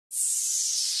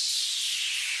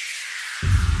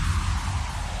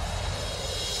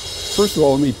First of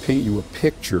all, let me paint you a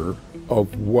picture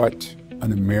of what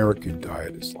an American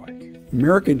diet is like.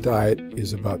 American diet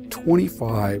is about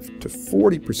 25 to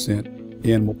 40%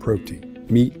 animal protein,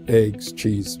 meat, eggs,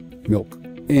 cheese, milk.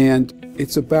 And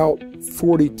it's about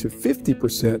 40 to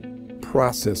 50%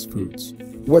 processed foods.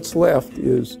 What's left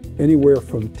is anywhere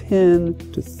from 10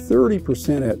 to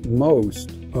 30% at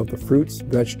most of the fruits,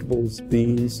 vegetables,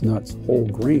 beans, nuts, whole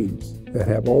grains that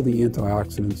have all the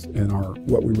antioxidants and are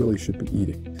what we really should be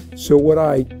eating. So what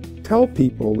I tell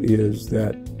people is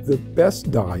that the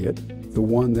best diet, the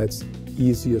one that's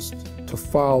easiest to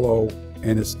follow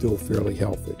and is still fairly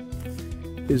healthy,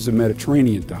 is a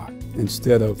Mediterranean diet.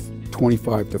 Instead of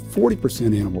 25 to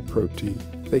 40% animal protein,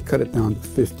 they cut it down to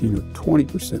 15 or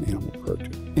 20% animal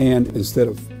protein. And instead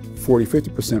of 40,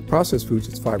 50% processed foods,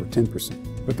 it's 5 or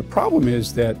 10%. But the problem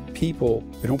is that people,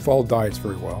 they don't follow diets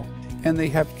very well, and they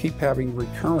keep having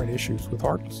recurrent issues with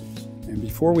heart disease. And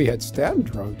before we had statin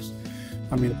drugs,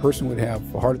 I mean, a person would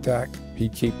have a heart attack,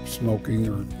 he'd keep smoking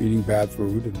or eating bad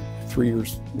food, and 3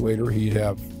 years later he'd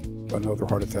have another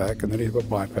heart attack, and then he'd have a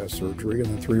bypass surgery, and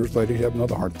then 3 years later he'd have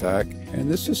another heart attack.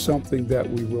 And this is something that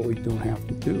we really don't have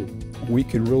to do. We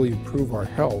can really improve our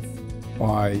health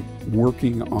by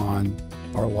working on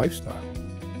our lifestyle.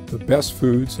 The best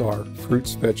foods are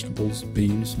fruits, vegetables,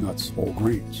 beans, nuts, whole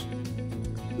grains.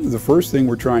 The first thing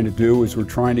we're trying to do is we're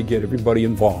trying to get everybody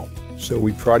involved. So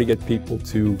we try to get people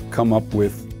to come up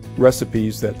with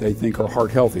recipes that they think are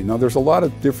heart healthy. Now there's a lot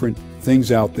of different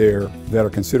things out there that are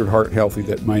considered heart healthy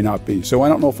that might not be. So I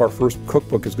don't know if our first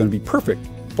cookbook is going to be perfect,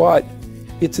 but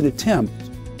it's an attempt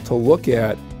to look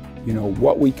at,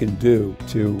 what we can do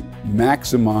to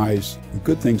maximize the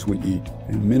good things we eat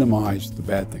and minimize the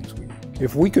bad things we eat.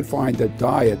 If we could find a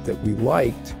diet that we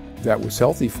liked that was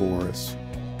healthy for us,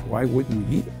 why wouldn't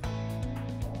we eat it?